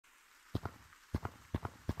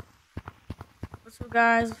So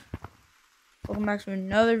guys, welcome back to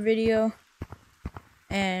another video.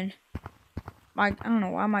 And I don't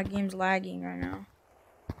know why my game's lagging right now.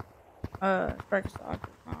 Practice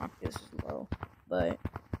my Oculus is low, but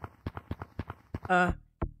I'm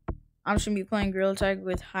just gonna be playing Gorilla Tag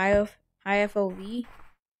with high FOV,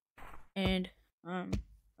 and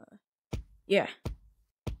yeah.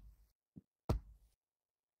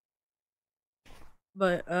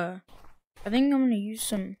 But I think I'm gonna use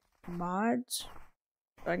some mods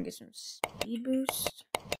so I can get some speed boost.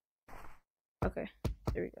 Okay,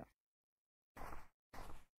 there we go.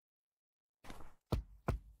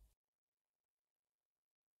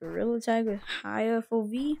 Gorilla Tag with high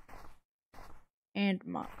FOV and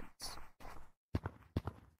mods.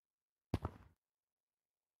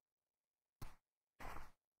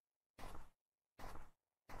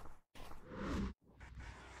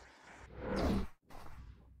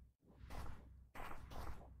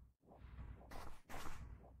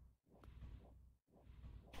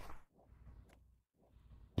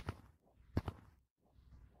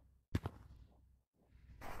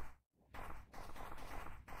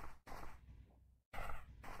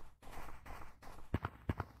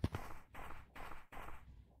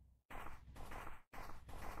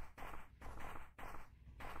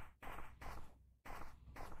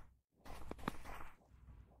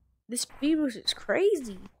 This speed boost is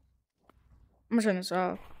crazy. I'm gonna turn this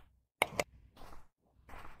off.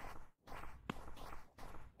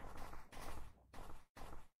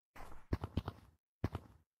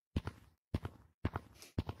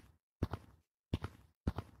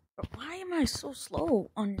 But why am I so slow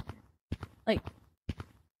on, like,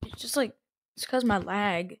 it's just like, it's because my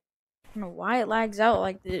lag. I don't know why it lags out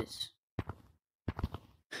like this.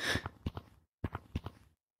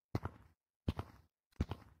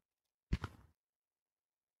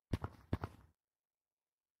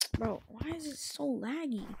 Bro, why is it so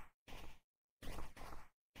laggy?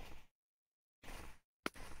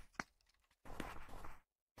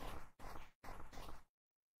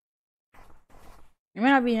 It might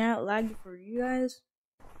not be that laggy for you guys,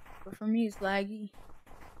 but for me it's laggy.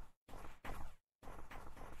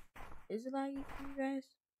 Is it laggy for you guys?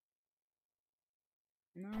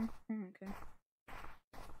 No? Okay.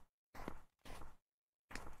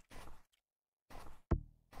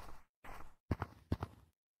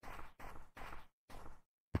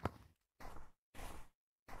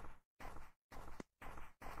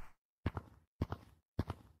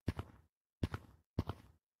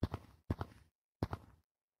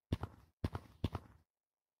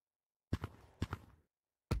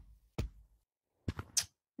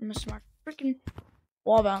 I missed my freaking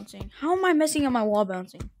wall bouncing. How am I messing up my wall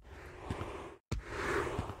bouncing?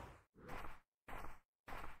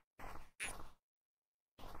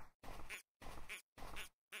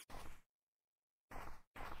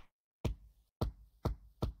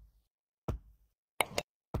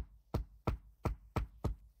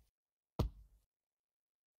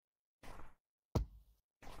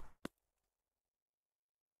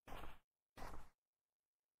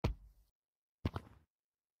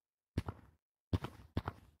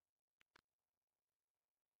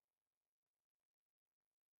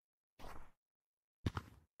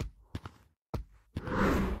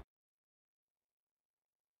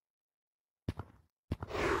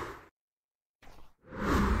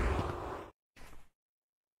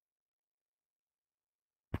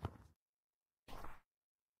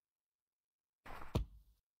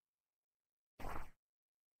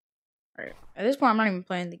 Alright, at this point I'm not even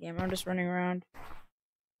playing the game. I'm just running around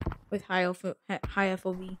with high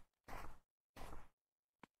FOV.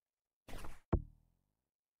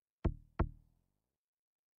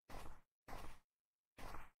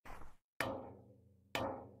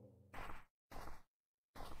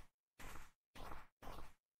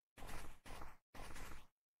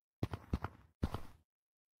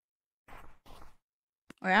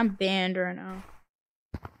 Alright, I'm banned right now.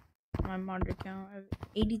 My mod account. I have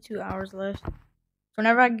 82 hours left. So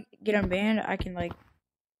whenever I get unbanned, I can like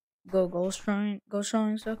go ghost trolling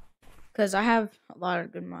and stuff. Cause I have a lot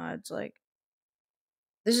of good mods. Like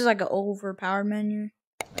this is like an overpowered menu.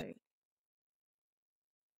 Like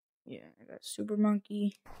yeah, I got Super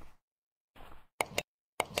Monkey,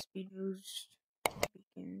 Speed Boost,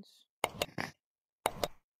 Beacons.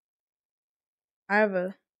 I have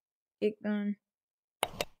a kick gun.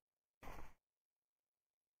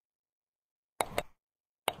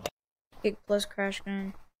 Kick plus crash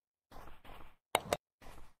gun.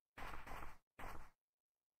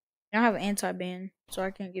 I have anti-ban, so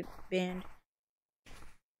I can't get banned.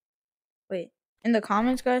 Wait, in the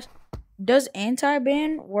comments, guys, does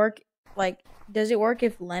anti-ban work like, does it work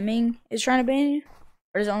if Lemming is trying to ban you,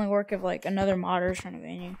 or does it only work if like another modder is trying to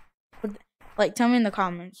ban you? Like, tell me in the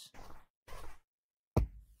comments.